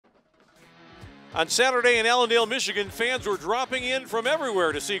On Saturday in Allendale, Michigan, fans were dropping in from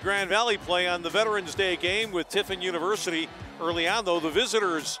everywhere to see Grand Valley play on the Veterans Day game with Tiffin University. Early on, though, the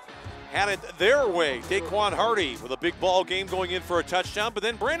visitors had it their way. Daquan Hardy with a big ball game going in for a touchdown, but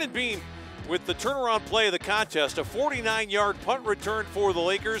then Brandon Bean with the turnaround play of the contest, a 49-yard punt return for the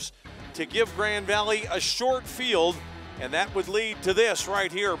Lakers to give Grand Valley a short field, and that would lead to this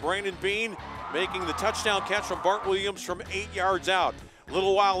right here. Brandon Bean making the touchdown catch from Bart Williams from 8 yards out. A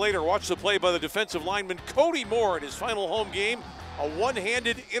little while later, watch the play by the defensive lineman Cody Moore in his final home game, a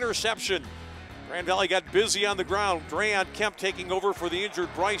one-handed interception. Grand Valley got busy on the ground. Drayon Kemp taking over for the injured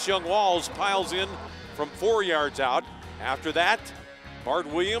Bryce Young-Walls, piles in from 4 yards out. After that, Bart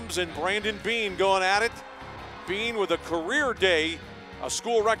Williams and Brandon Bean going at it. Bean with a career day, a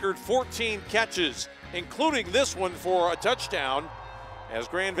school record 14 catches, including this one for a touchdown, as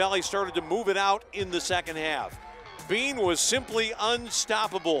Grand Valley started to move it out in the second half. Bean was simply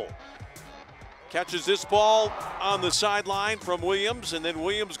unstoppable. Catches this ball on the sideline from Williams, and then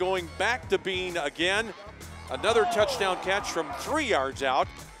Williams going back to Bean again. Another touchdown catch from 3 yards out.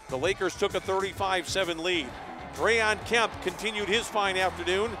 The Lakers took a 35-7 lead. Drayon Kemp continued his fine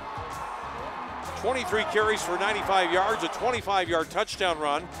afternoon. 23 carries for 95 yards, a 25-yard touchdown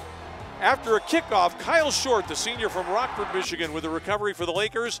run. After a kickoff, Kyle Short, the senior from Rockford, Michigan, with a recovery for the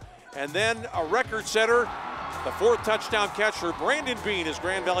Lakers, and then a record setter, the fourth touchdown catch for Brandon Bean as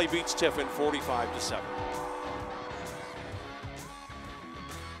Grand Valley beats Tiffin 45-7.